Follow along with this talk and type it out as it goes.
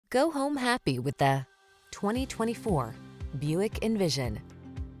Go home happy with the 2024 Buick Envision.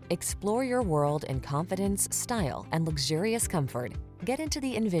 Explore your world in confidence, style, and luxurious comfort. Get into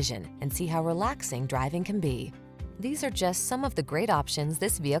the Envision and see how relaxing driving can be. These are just some of the great options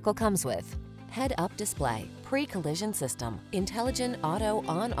this vehicle comes with: head-up display, pre-collision system, intelligent auto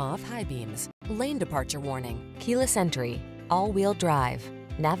on-off high beams, lane departure warning, keyless entry, all-wheel drive,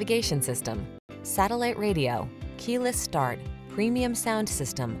 navigation system, satellite radio, keyless start, premium sound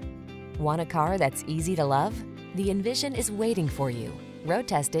system. Want a car that's easy to love? The Envision is waiting for you. Road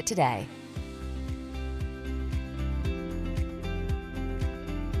test it today.